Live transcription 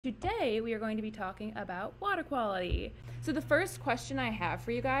today we are going to be talking about water quality. So the first question I have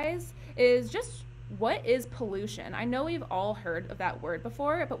for you guys is just what is pollution? I know we've all heard of that word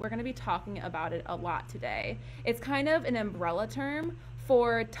before, but we're going to be talking about it a lot today. It's kind of an umbrella term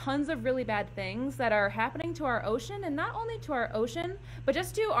for tons of really bad things that are happening to our ocean, and not only to our ocean, but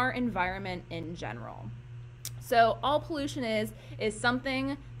just to our environment in general. So all pollution is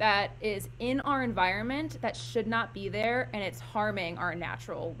something that is in our environment that should not be there, and it's harming our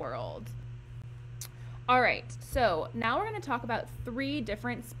natural world. All right, so now we're going to talk about 3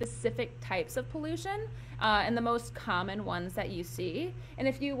 different specific types of pollution and the most common ones that you see. And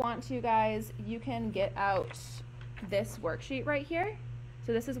if you want to, guys, you can get out this worksheet right here.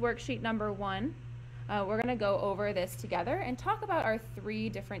 So this is worksheet number 1. We're going to go over this together and talk about our 3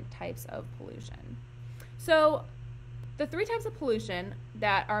 different types of pollution. So the 3 types of pollution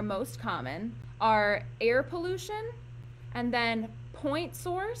that are most common are air pollution, and then point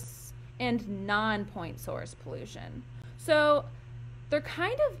source and non-point source pollution. So they're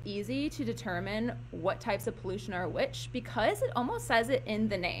kind of easy to determine what types of pollution are which because it almost says it in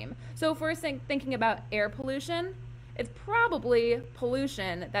the name. So if we're thinking about air pollution, it's probably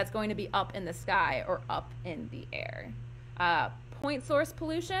pollution that's going to be up in the sky or up in the air. Point source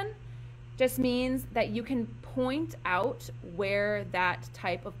pollution just means that you can point out where that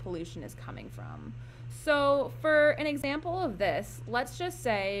type of pollution is coming from. So for an example of this, let's just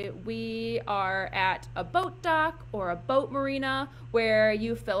say we are at a boat dock or a boat marina where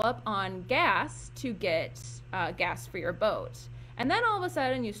you fill up on gas to get gas for your boat. And then all of a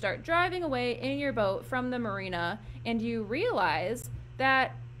sudden you start driving away in your boat from the marina and you realize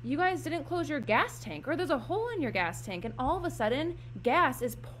that you guys didn't close your gas tank, or there's a hole in your gas tank, and all of a sudden gas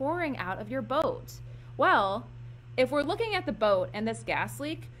is pouring out of your boat. Well, if we're looking at the boat and this gas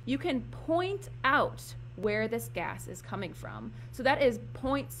leak, you can point out where this gas is coming from. So that is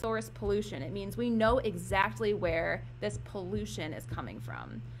point source pollution. It means we know exactly where this pollution is coming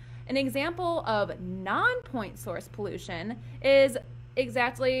from. An example of non-point source pollution is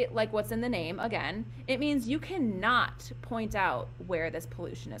exactly like what's in the name. Again, it means you cannot point out where this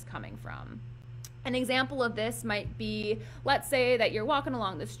pollution is coming from. An example of this might be, let's say that you're walking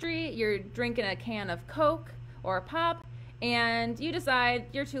along the street, you're drinking a can of Coke or a pop, and you decide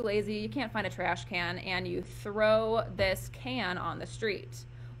you're too lazy, you can't find a trash can, and you throw this can on the street.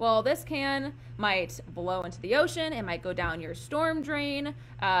 Well, this can might blow into the ocean, it might go down your storm drain,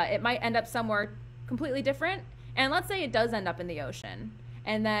 it might end up somewhere completely different. And let's say it does end up in the ocean,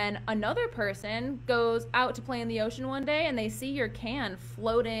 and then another person goes out to play in the ocean one day and they see your can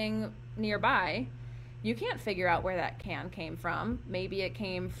floating nearby. You can't figure out where that can came from. Maybe it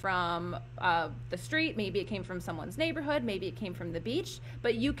came from the street, maybe it came from someone's neighborhood, maybe it came from the beach,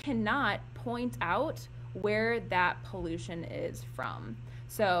 but you cannot point out where that pollution is from.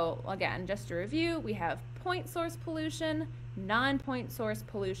 So again, just to review, we have point source pollution, non-point source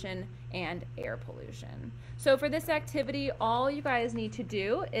pollution, and air pollution. So for this activity, all you guys need to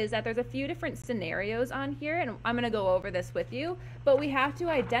do is that there's a few different scenarios on here, and I'm going to go over this with you, but we have to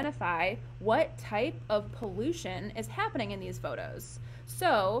identify what type of pollution is happening in these photos.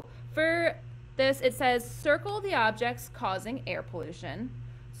 So for this, it says circle the objects causing air pollution,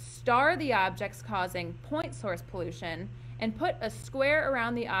 star the objects causing point source pollution, and put a square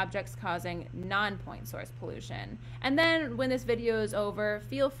around the objects causing non-point source pollution. And then when this video is over,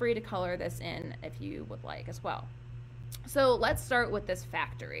 feel free to color this in if you would like as well. So let's start with this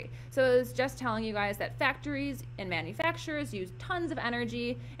factory. So I was just telling you guys that factories and manufacturers use tons of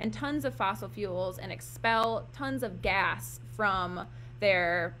energy and tons of fossil fuels and expel tons of gas from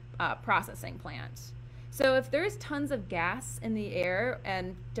their processing plant. So if there's tons of gas in the air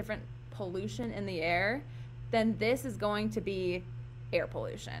and different pollution in the air, then this is going to be air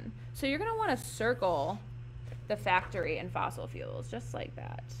pollution. So you're gonna wanna circle the factory and fossil fuels, just like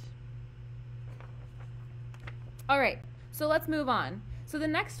that. All right, so let's move on. So the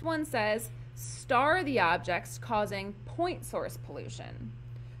next one says, star the objects causing point source pollution.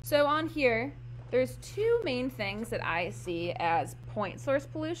 So on here, there's 2 main things that I see as point source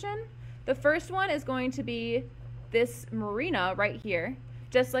pollution. The first one is going to be this marina right here.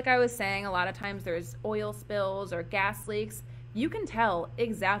 Just like I was saying, a lot of times there's oil spills or gas leaks. You can tell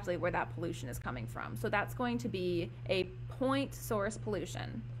exactly where that pollution is coming from. So that's going to be a point source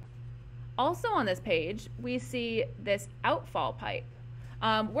pollution. Also on this page, we see this outfall pipe.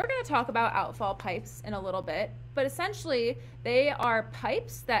 We're going to talk about outfall pipes in a little bit, but essentially they are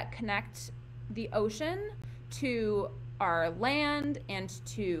pipes that connect the ocean to our land and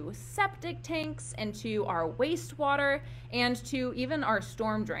to septic tanks and to our wastewater and to even our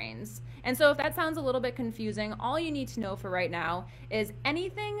storm drains. And so if that sounds a little bit confusing, all you need to know for right now is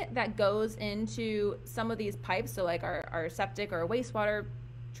anything that goes into some of these pipes, so like our septic or wastewater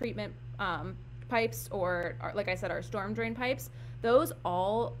treatment pipes, or like I said, our storm drain pipes, those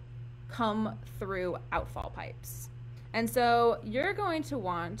all come through outfall pipes. And so you're going to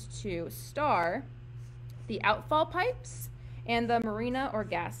want to star the outfall pipes and the marina or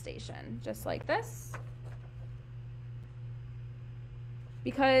gas station, just like this,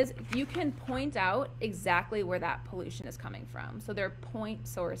 because you can point out exactly where that pollution is coming from. So they're point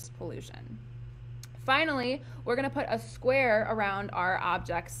source pollution. Finally, we're going to put a square around our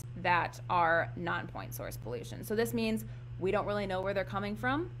objects that are non-point source pollution. So this means we don't really know where they're coming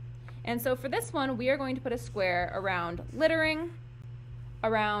from. And so for this one, we are going to put a square around littering,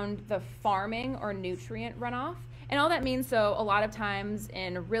 around the farming or nutrient runoff. And all that means, so a lot of times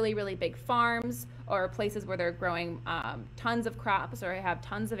in really, really big farms or places where they're growing tons of crops or have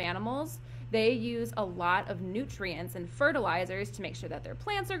tons of animals, they use a lot of nutrients and fertilizers to make sure that their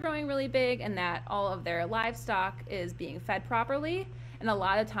plants are growing really big and that all of their livestock is being fed properly. And a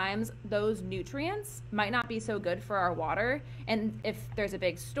lot of times those nutrients might not be so good for our water. And if there's a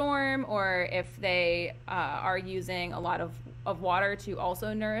big storm or if they are using a lot of water to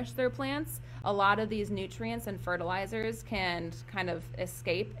also nourish their plants, a lot of these nutrients and fertilizers can kind of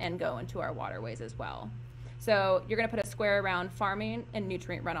escape and go into our waterways as well. So you're going to put a square around farming and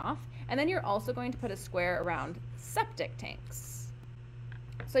nutrient runoff. And then you're also going to put a square around septic tanks.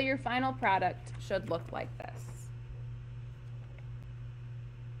 So your final product should look like this.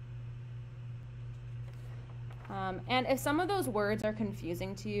 And if some of those words are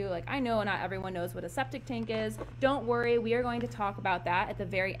confusing to you, like I know not everyone knows what a septic tank is, don't worry, we are going to talk about that at the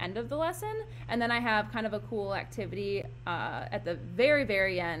very end of the lesson. And then I have kind of a cool activity at the very,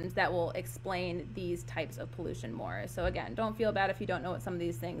 very end that will explain these types of pollution more. So again, don't feel bad if you don't know what some of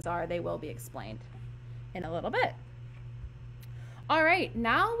these things are. They will be explained in a little bit. All right,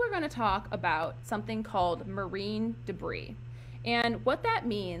 now we're going to talk about something called marine debris. And what that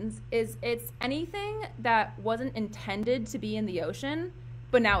means is it's anything that wasn't intended to be in the ocean,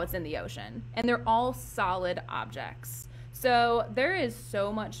 but now it's in the ocean. And they're all solid objects. So there is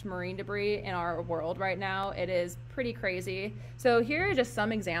so much marine debris in our world right now. It is pretty crazy. So here are just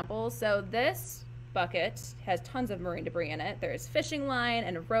some examples. So this bucket has tons of marine debris in it. There's fishing line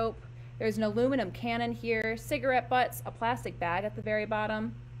and rope. There's an aluminum cannon here, cigarette butts, a plastic bag at the very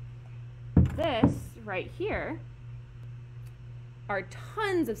bottom. This right here are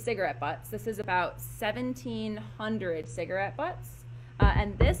tons of cigarette butts. This is about 1,700 cigarette butts.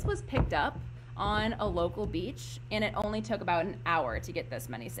 And this was picked up on a local beach, and it only took about an hour to get this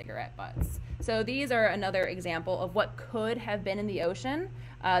many cigarette butts. So these are another example of what could have been in the ocean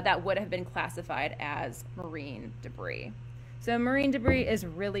that would have been classified as marine debris. So marine debris is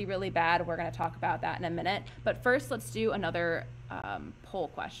really, really bad. We're going to talk about that in a minute. But first, let's do another poll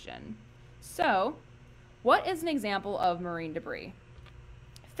question. So what is an example of marine debris?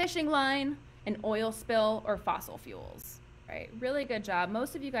 Fishing line, an oil spill, or fossil fuels? Right, really good job.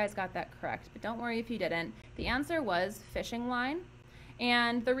 Most of you guys got that correct, but don't worry if you didn't. The answer was fishing line.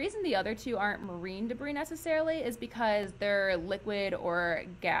 And the reason the other two aren't marine debris necessarily is because they're liquid or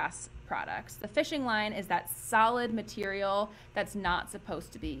gas products. The fishing line is that solid material that's not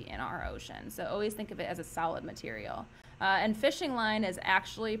supposed to be in our ocean. So always think of it as a solid material. And fishing line is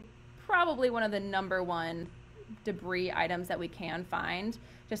actually probably one of the #1 debris items that we can find,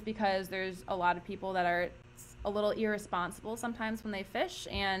 just because there's a lot of people that are a little irresponsible sometimes when they fish,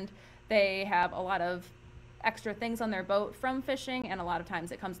 and they have a lot of extra things on their boat from fishing, and a lot of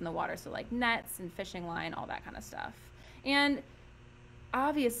times it comes in the water, so like nets and fishing line, all that kind of stuff. And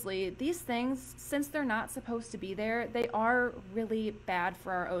obviously these things, since they're not supposed to be there, they are really bad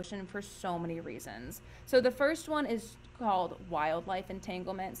for our ocean for so many reasons. So the first one is called wildlife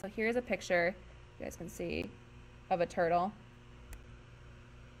entanglement. So here's a picture you guys can see of a turtle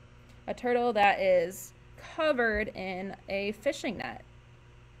that is covered in a fishing net.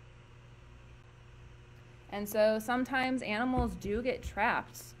 And so sometimes animals do get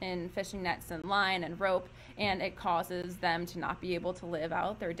trapped in fishing nets and line and rope, and it causes them to not be able to live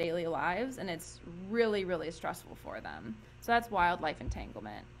out their daily lives, and it's really, really stressful for them. So that's wildlife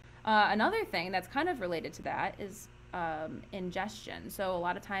entanglement. Another thing that's kind of related to that is ingestion. So a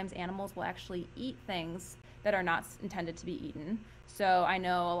lot of times animals will actually eat things that are not intended to be eaten. So I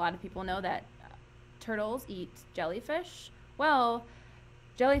know a lot of people know that turtles eat jellyfish. Well,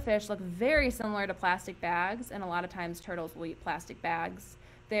 jellyfish look very similar to plastic bags, and a lot of times turtles will eat plastic bags.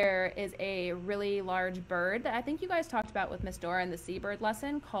 there is a really large bird that I think you guys talked about with Miss Dora in the seabird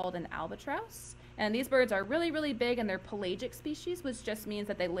lesson called an albatross. And these birds are really, really big, and they're pelagic species, which just means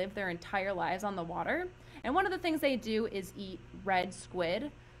that they live their entire lives on the water. And one of the things they do is eat red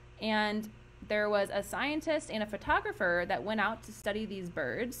squid. And there was a scientist and a photographer that went out to study these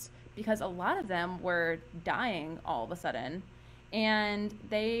birds because a lot of them were dying all of a sudden. And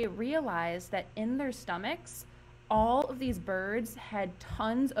they realized that in their stomachs, all of these birds had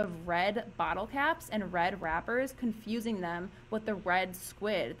tons of red bottle caps and red wrappers, confusing them with the red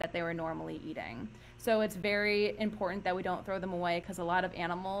squid that they were normally eating. So it's very important that we don't throw them away because a lot of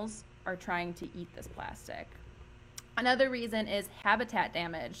animals are trying to eat this plastic. Another reason is habitat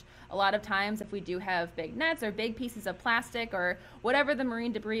damage. A lot of times if we do have big nets or big pieces of plastic or whatever the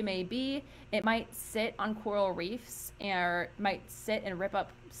marine debris may be, it might sit on coral reefs or might sit and rip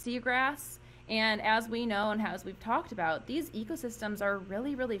up seagrass. And as we know and as we've talked about, these ecosystems are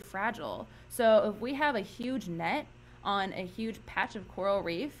really, really fragile. So if we have a huge net on a huge patch of coral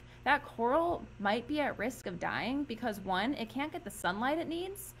reef, that coral might be at risk of dying because one, it can't get the sunlight it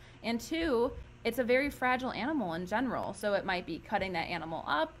needs, and two, it's a very fragile animal in general. So it might be cutting that animal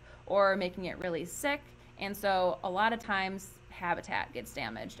up or making it really sick. And so a lot of times habitat gets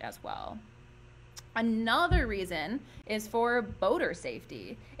damaged as well. Another reason is for boater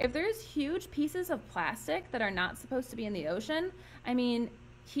safety. If there's huge pieces of plastic that are not supposed to be in the ocean, I mean,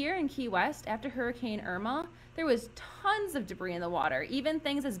 here in Key West, after Hurricane Irma, there was tons of debris in the water, even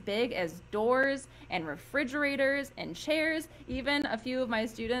things as big as doors and refrigerators and chairs. Even a few of my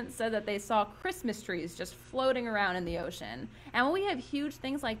students said that they saw Christmas trees just floating around in the ocean. And when we have huge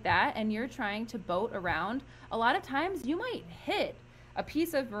things like that and you're trying to boat around, a lot of times you might hit a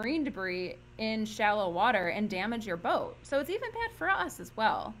piece of marine debris in shallow water and damage your boat. So it's even bad for us as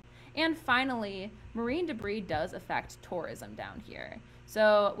well. And finally, marine debris does affect tourism down here.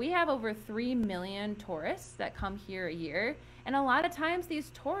 So we have over 3 million tourists that come here a year. And a lot of times these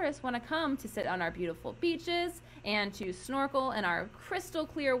tourists want to come to sit on our beautiful beaches and to snorkel in our crystal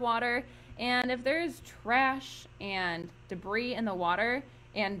clear water. And if there's trash and debris in the water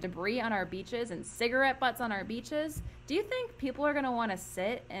and debris on our beaches and cigarette butts on our beaches, do you think people are going to want to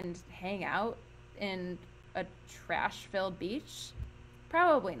sit and hang out in a trash-filled beach?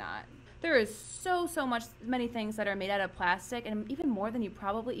 Probably not. There is so many things that are made out of plastic, and even more than you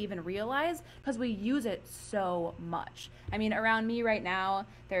probably even realize because we use it so much. I mean, around me right now,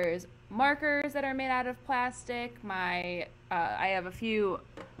 there's markers that are made out of plastic. I have a few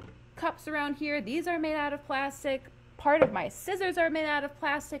cups around here. These are made out of plastic. Part of my scissors are made out of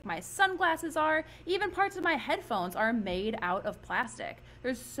plastic. My sunglasses are. Even parts of my headphones are made out of plastic.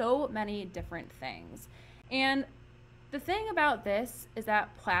 There's so many different things. And the thing about this is that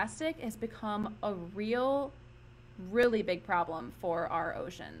plastic has become a really big problem for our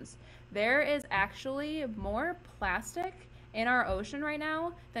oceans. There is actually more plastic in our ocean right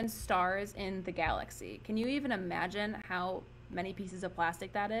now than stars in the galaxy. Can you even imagine how many pieces of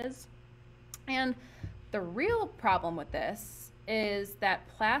plastic that is? And the real problem with this is that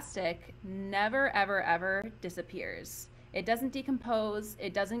plastic never, ever disappears. It doesn't decompose,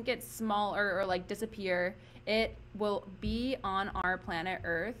 it doesn't get smaller or like disappear. It will be on our planet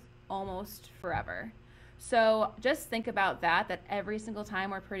Earth almost forever. So just think about that every single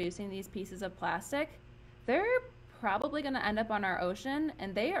time we're producing these pieces of plastic, they're probably going to end up on our ocean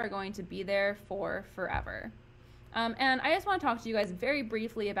and they are going to be there for forever. And I just want to talk to you guys very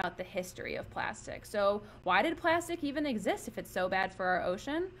briefly about the history of plastic. So why did plastic even exist if it's so bad for our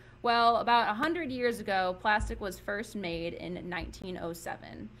ocean? Well, about 100 years ago, plastic was first made in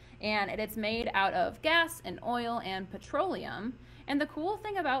 1907. And it's made out of gas and oil and petroleum. And the cool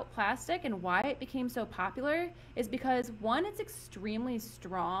thing about plastic and why it became so popular is because, one, it's extremely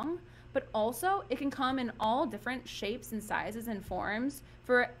strong, but also it can come in all different shapes and sizes and forms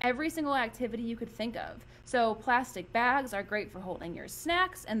for every single activity you could think of. So plastic bags are great for holding your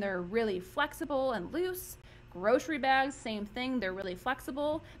snacks, and they're really flexible and loose. Grocery bags, same thing, they're really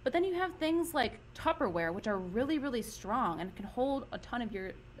flexible. But then you have things like Tupperware, which are really strong and can hold a ton of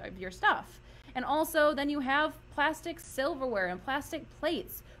your stuff. And also then you have plastic silverware and plastic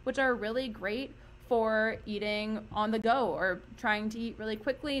plates, which are really great for eating on the go or trying to eat really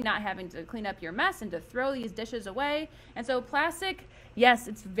quickly, not having to clean up your mess and to throw these dishes away. And so plastic, yes,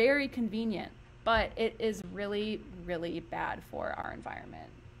 it's very convenient, but it is really bad for our environment.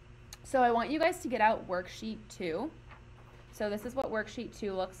 So I want you guys to get out worksheet 2. So this is what worksheet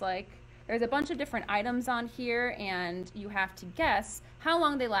 2 looks like. There's a bunch of different items on here, and you have to guess how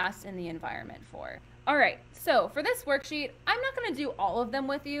long they last in the environment for. All right, so for this worksheet, I'm not going to do all of them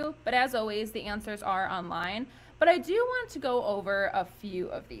with you, but as always, the answers are online. But I do want to go over a few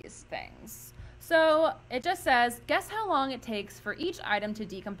of these things. So it just says, guess how long it takes for each item to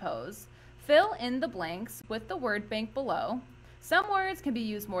decompose. Fill in the blanks with the word bank below. Some words can be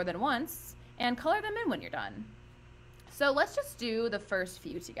used more than once, and color them in when you're done. So let's just do the first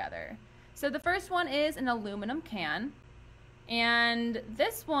few together. So the first one is an aluminum can. And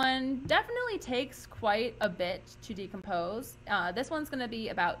this one definitely takes quite a bit to decompose. This one's going to be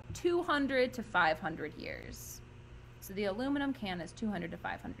about 200 to 500 years. So the aluminum can is 200 to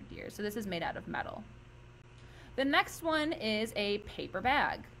 500 years. So this is made out of metal. The next one is a paper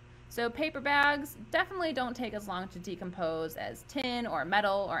bag. So paper bags definitely don't take as long to decompose as tin or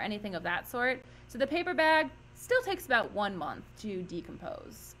metal or anything of that sort. So the paper bag still takes about 1 month to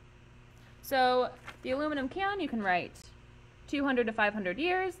decompose. So the aluminum can, you can write 200 to 500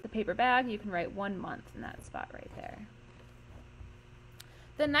 years. The paper bag, you can write 1 month in that spot right there.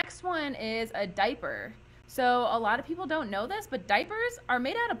 The next one is a diaper. So a lot of people don't know this, but diapers are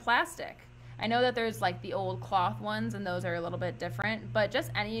made out of plastic. I know that there's like the old cloth ones, and those are a little bit different, but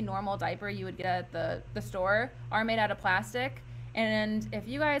just any normal diaper you would get at the store are made out of plastic. And if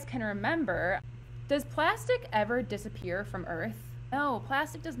you guys can remember, does plastic ever disappear from Earth? No,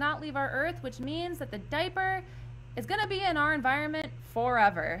 plastic does not leave our Earth, which means that the diaper is going to be in our environment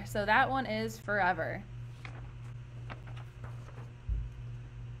forever. So that one is forever.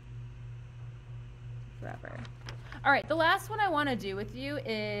 Forever. All right, the last one I want to do with you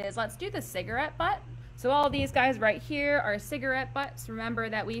is, let's do the cigarette butt. So all these guys right here are cigarette butts. Remember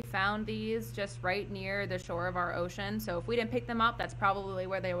that we found these just right near the shore of our ocean. So if we didn't pick them up, that's probably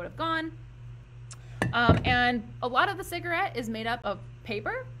where they would have gone. And a lot of the cigarette is made up of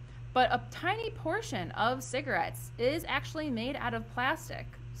paper, but a tiny portion of cigarettes is actually made out of plastic.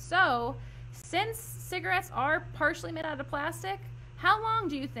 So since cigarettes are partially made out of plastic, how long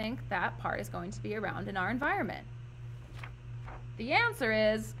do you think that part is going to be around in our environment? The answer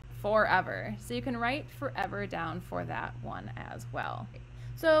is forever. So you can write forever down for that one as well.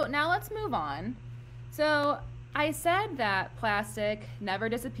 So now let's move on. So I said that plastic never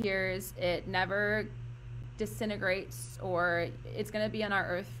disappears, it never disintegrates, or it's going to be on our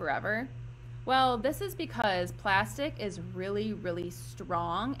Earth forever. Well, this is because plastic is really, really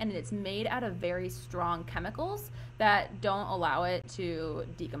strong, and it's made out of very strong chemicals that don't allow it to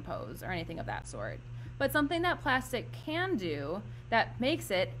decompose or anything of that sort. But something that plastic can do that makes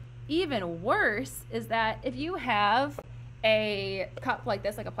it even worse is that if you have a cup like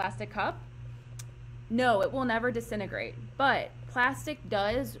this, like a plastic cup, no, it will never disintegrate, but plastic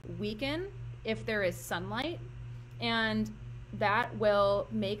does weaken if there is sunlight, and that will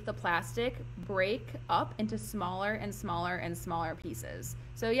make the plastic break up into smaller and smaller and smaller pieces.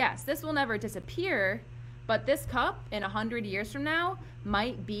 So yes, this will never disappear, but this cup in 100 years from now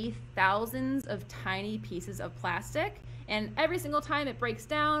might be thousands of tiny pieces of plastic, and every single time it breaks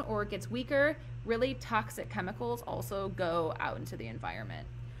down or it gets weaker, really toxic chemicals also go out into the environment.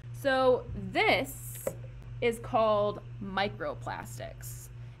 So this is called microplastics.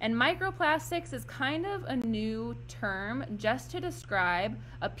 And microplastics is kind of a new term just to describe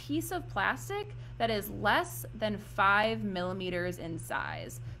a piece of plastic that is less than 5 millimeters in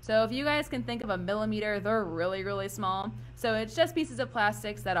size. So if you guys can think of a millimeter, they're really, really small. So it's just pieces of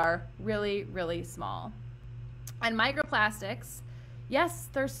plastics that are really, really small. And microplastics, yes,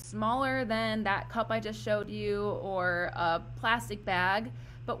 they're smaller than that cup I just showed you or a plastic bag,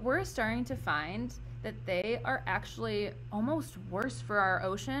 but we're starting to find that they are actually almost worse for our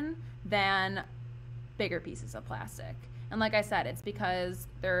ocean than bigger pieces of plastic. And like I said, it's because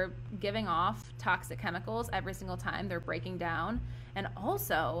they're giving off toxic chemicals every single time they're breaking down. And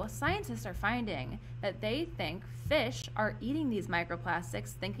also, scientists are finding that they think fish are eating these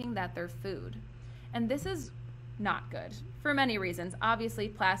microplastics thinking that they're food. And this is not good for many reasons. Obviously,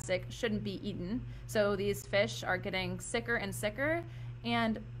 plastic shouldn't be eaten, so these fish are getting sicker and sicker.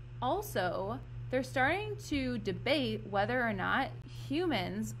 And also, they're starting to debate whether or not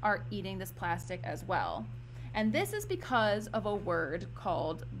humans are eating this plastic as well. And this is because of a word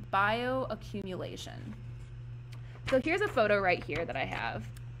called bioaccumulation. So here's a photo right here that I have.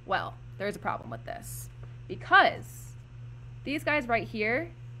 Well, there's a problem with this because these guys right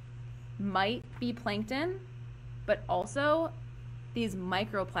here might be plankton, but also these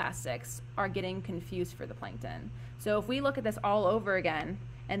microplastics are getting confused for the plankton. So if we look at this all over again,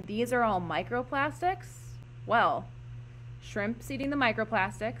 and these are all microplastics, well, shrimp's eating the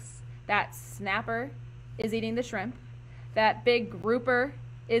microplastics, that snapper is eating the shrimp, that big grouper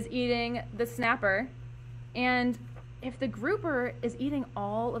is eating the snapper, and if the grouper is eating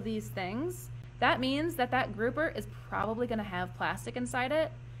all of these things, that means that that grouper is probably going to have plastic inside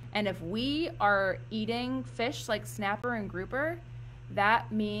it, And if we are eating fish like snapper and grouper,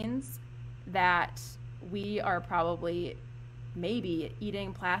 that means that we are probably maybe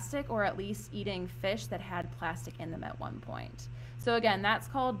eating plastic, or at least eating fish that had plastic in them at one point. So again, that's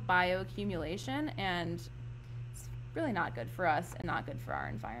called bioaccumulation, and it's really not good for us and not good for our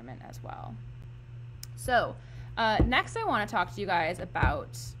environment as well. So next I want to talk to you guys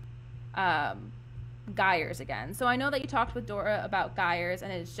about gyres again. So I know that you talked with Dora about gyres,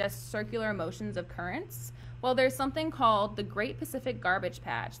 and it's just circular motions of currents. Well, there's something called the Great Pacific Garbage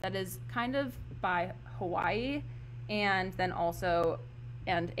Patch that is kind of by Hawaii and then also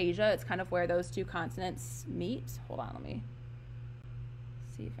and Asia. It's kind of where those two continents meet. Hold on, let me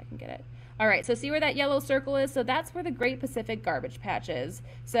see if I can get it. All right, so see where that yellow circle is? So that's where the Great Pacific Garbage Patch is.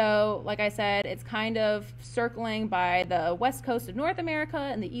 So like I said, it's kind of circling by the west coast of North America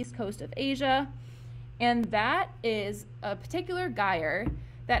and the east coast of Asia. And that is a particular gyre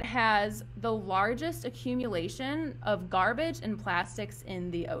that has the largest accumulation of garbage and plastics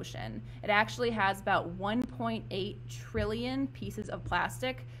in the ocean. It actually has about 1.8 trillion pieces of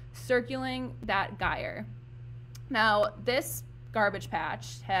plastic circulating that gyre. Now, this garbage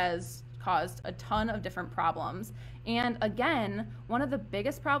patch has caused a ton of different problems. And again, one of the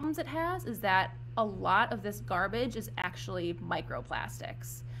biggest problems it has is that a lot of this garbage is actually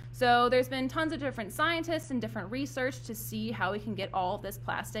microplastics. So there's been tons of different scientists and different research to see how we can get all of this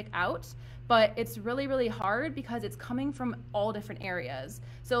plastic out, but it's really, really hard because it's coming from all different areas.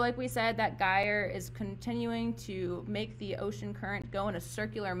 So like we said, that gyre is continuing to make the ocean current go in a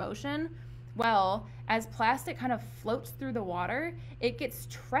circular motion. Well, as plastic kind of floats through the water, it gets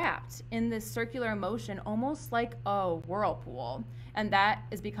trapped in this circular motion, almost like a whirlpool. And that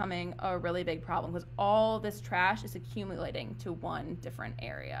is becoming a really big problem because all this trash is accumulating to one different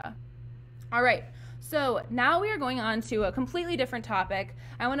area. All right, so now we are going on to a completely different topic.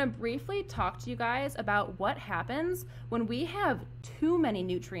 I want to briefly talk to you guys about what happens when we have too many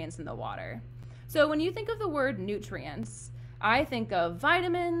nutrients in the water. So when you think of the word nutrients, I think of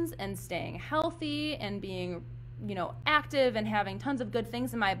vitamins and staying healthy and being, active and having tons of good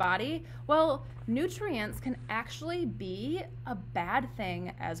things in my body. Well, nutrients can actually be a bad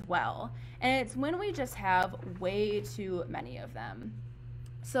thing as well. And it's when we just have way too many of them.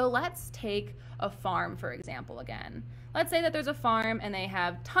 So let's take a farm, for example, again. Let's say that there's a farm and they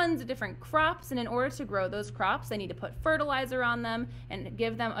have tons of different crops, and in order to grow those crops, they need to put fertilizer on them and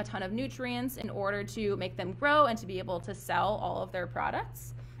give them a ton of nutrients in order to make them grow and to be able to sell all of their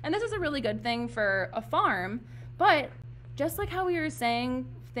products. And this is a really good thing for a farm, but just like how we were saying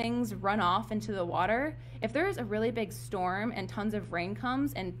things run off into the water, if there's a really big storm and tons of rain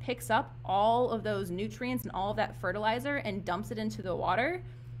comes and picks up all of those nutrients and all of that fertilizer and dumps it into the water,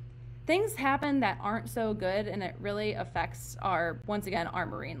 things happen that aren't so good, and it really affects once again, our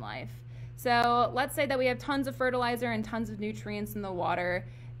marine life. So let's say that we have tons of fertilizer and tons of nutrients in the water.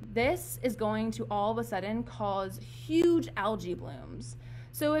 This is going to all of a sudden cause huge algae blooms.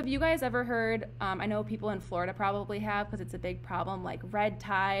 So have you guys ever heard, I know people in Florida probably have because it's a big problem, like red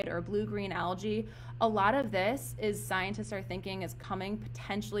tide or blue-green algae. A lot of this is scientists are thinking is coming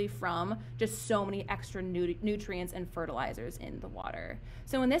potentially from just so many extra nutrients and fertilizers in the water.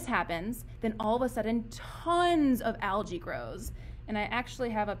 So when this happens, then all of a sudden tons of algae grows. And I actually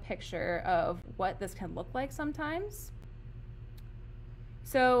have a picture of what this can look like sometimes.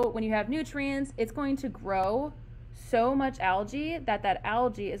 So when you have nutrients, it's going to grow so much algae that that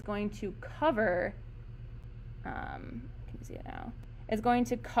algae is going to cover, can you see it now? It's going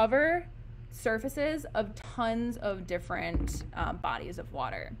to cover surfaces of tons of different bodies of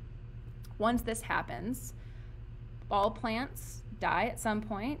water. Once this happens, all plants die at some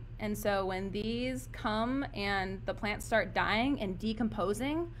point, and so when these come and the plants start dying and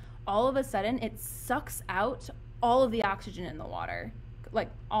decomposing, all of a sudden it sucks out all of the oxygen in the water, like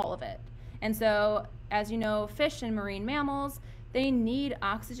all of it. And so, as you know, fish and marine mammals, they need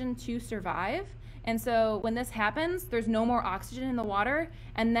oxygen to survive. And so when this happens, there's no more oxygen in the water,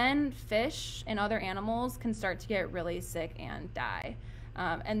 and then fish and other animals can start to get really sick and die.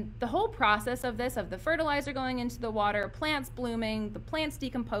 And the whole process of this, of the fertilizer going into the water, plants blooming, the plants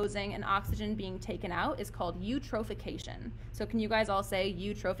decomposing, and oxygen being taken out is called eutrophication. So can you guys all say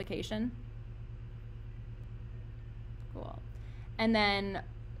eutrophication? Cool. And then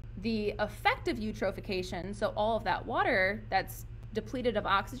the effect of eutrophication, so all of that water that's depleted of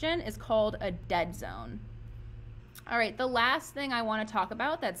oxygen, is called a dead zone. All right, the last thing I want to talk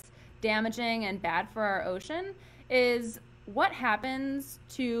about that's damaging and bad for our ocean is what happens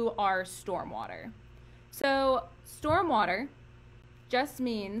to our stormwater. So stormwater just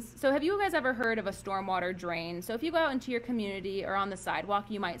means, so have you guys ever heard of a stormwater drain? So if you go out into your community or on the sidewalk,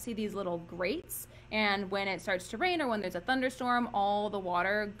 you might see these little grates, and when it starts to rain or when there's a thunderstorm, all the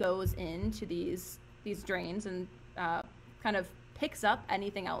water goes into these drains and kind of picks up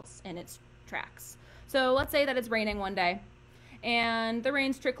anything else in its tracks. So let's say that it's raining one day and the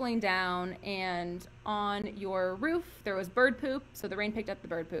rain's trickling down, and on your roof there was bird poop, so the rain picked up the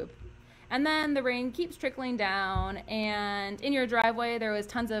bird poop. And then the rain keeps trickling down, and in your driveway there was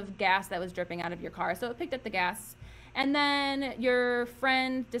tons of gas that was dripping out of your car, so it picked up the gas. And then your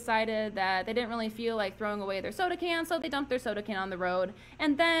friend decided that they didn't really feel like throwing away their soda can, so they dumped their soda can on the road,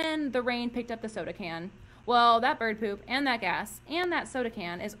 and then the rain picked up the soda can. Well, that bird poop and that gas and that soda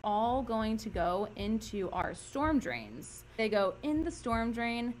can is all going to go into our storm drains. They go in the storm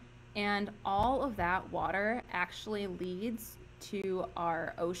drain, and all of that water actually leads to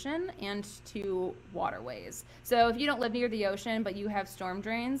our ocean and to waterways. So if you don't live near the ocean but you have storm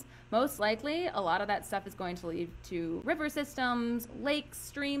drains, most likely a lot of that stuff is going to lead to river systems, lakes,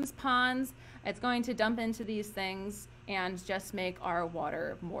 streams, ponds. It's going to dump into these things and just make our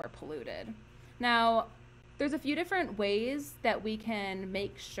water more polluted. Now, there's a few different ways that we can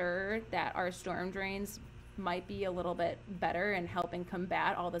make sure that our storm drains might be a little bit better in helping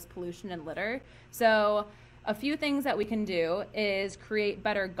combat all this pollution and litter. So a few things that we can do is create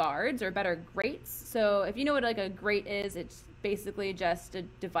better guards or better grates. So if you know what like a grate is, it's basically just a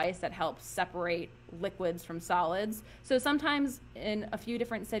device that helps separate liquids from solids. So sometimes in a few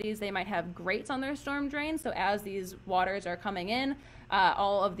different cities, they might have grates on their storm drains. So as these waters are coming in,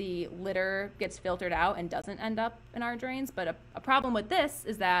 all of the litter gets filtered out and doesn't end up in our drains. But a problem with this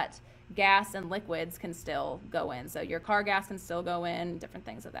is that gas and liquids can still go in. So your car gas can still go in, different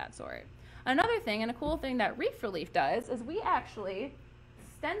things of that sort. Another thing, and a cool thing that Reef Relief does, is we actually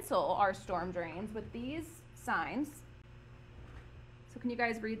stencil our storm drains with these signs. So can you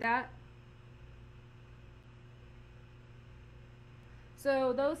guys read that?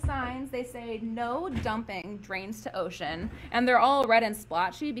 So those signs, they say no dumping drains to ocean, and they're all red and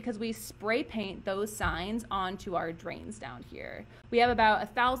splotchy because we spray paint those signs onto our drains down here. We have about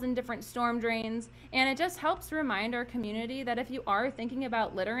 1,000 different storm drains, and it just helps remind our community that if you are thinking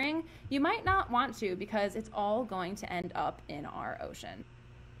about littering, you might not want to because it's all going to end up in our ocean.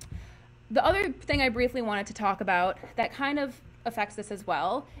 The other thing I briefly wanted to talk about that kind of affects this as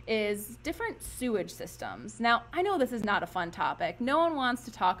well is different sewage systems. Now, I know this is not a fun topic. No one wants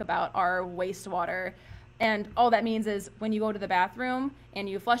to talk about our wastewater, and all that means is when you go to the bathroom and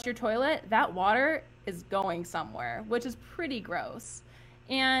you flush your toilet, that water is going somewhere, which is pretty gross.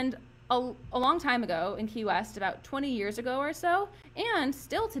 And a long time ago in Key West, about 20 years ago or so, and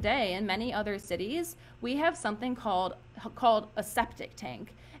still today in many other cities, we have something called a septic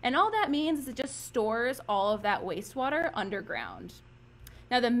tank. And all that means is it just stores all of that wastewater underground.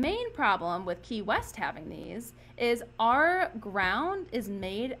 Now, the main problem with Key West having these is our ground is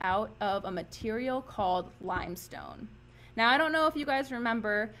made out of a material called limestone. Now, I don't know if you guys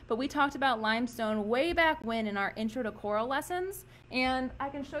remember, but we talked about limestone way back when in our Intro to Coral lessons, and I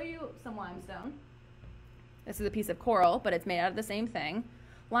can show you some limestone. This is a piece of coral, but it's made out of the same thing.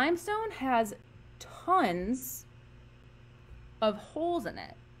 Limestone has tons of holes in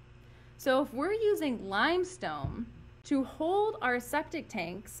it. So if we're using limestone to hold our septic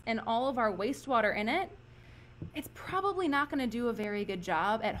tanks and all of our wastewater in it, it's probably not going to do a very good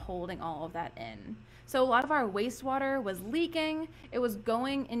job at holding all of that in. So a lot of our wastewater was leaking, it was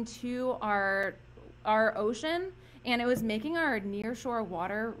going into our ocean, and it was making our nearshore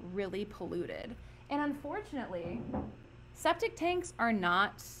water really polluted. And unfortunately, septic tanks are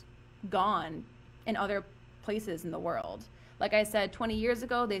not gone in other places in the world. Like I said, 20 years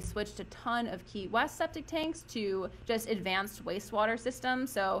ago, they switched a ton of Key West septic tanks to just advanced wastewater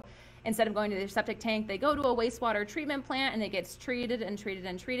systems. So instead of going to their septic tank, they go to a wastewater treatment plant and it gets treated and treated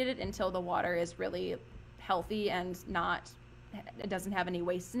and treated until the water is really healthy and it doesn't have any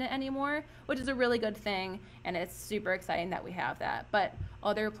waste in it anymore, which is a really good thing. And it's super exciting that we have that, but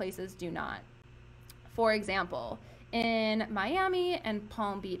other places do not. For example, in Miami and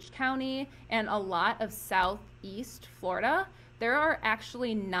Palm Beach County and a lot of southeast Florida, there are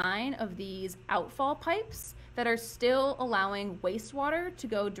actually 9 of these outfall pipes that are still allowing wastewater to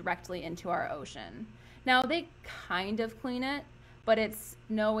go directly into our ocean. Now, they kind of clean it, but it's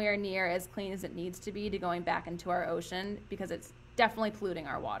nowhere near as clean as it needs to be going back into our ocean because it's definitely polluting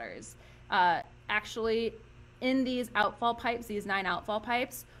our waters. Actually, in these outfall pipes, these 9 outfall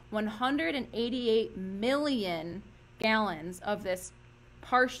pipes, 188 million gallons of this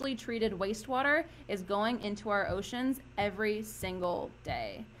partially treated wastewater is going into our oceans every single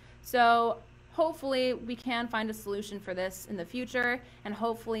day. So hopefully we can find a solution for this in the future, and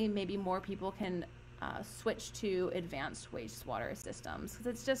hopefully maybe more people can switch to advanced wastewater systems, because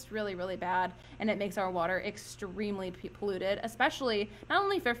it's just really, really bad, and it makes our water extremely polluted, especially not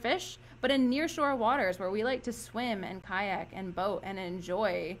only for fish, but in nearshore waters where we like to swim and kayak and boat and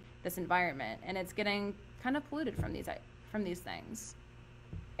enjoy this environment, and it's getting kind of polluted from these things.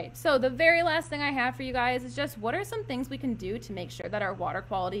 Right, so the very last thing I have for you guys is just what are some things we can do to make sure that our water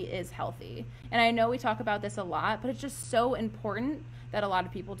quality is healthy? And I know we talk about this a lot, but it's just so important that a lot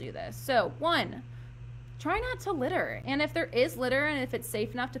of people do this. So 1, try not to litter. And if there is litter and if it's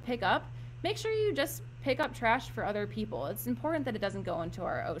safe enough to pick up, make sure you just pick up trash for other people. It's important that it doesn't go into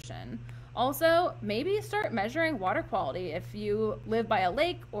our ocean. Also, maybe start measuring water quality. If you live by a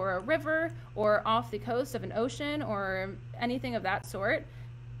lake or a river or off the coast of an ocean or anything of that sort,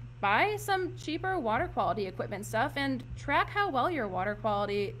 buy some cheaper water quality equipment stuff and track how well your water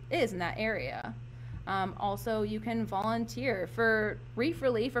quality is in that area. Also, you can volunteer for Reef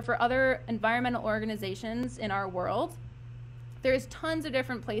Relief or for other environmental organizations in our world. There's tons of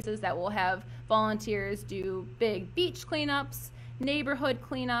different places that will have volunteers do big beach cleanups, neighborhood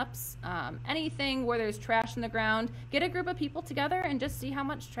cleanups, anything where there's trash in the ground. Get a group of people together and just see how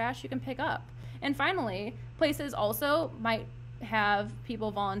much trash you can pick up. And finally, places also might have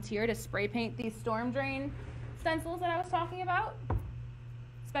people volunteer to spray paint these storm drain stencils that I was talking about,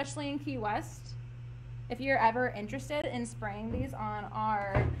 especially in Key West. If you're ever interested in spraying these on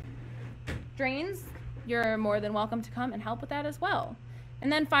our drains, you're more than welcome to come and help with that as well.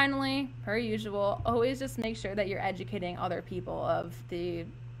 And then finally, per usual, always just make sure that you're educating other people of the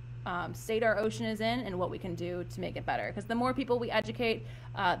state our ocean is in and what we can do to make it better. Because the more people we educate,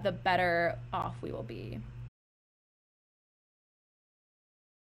 the better off we will be.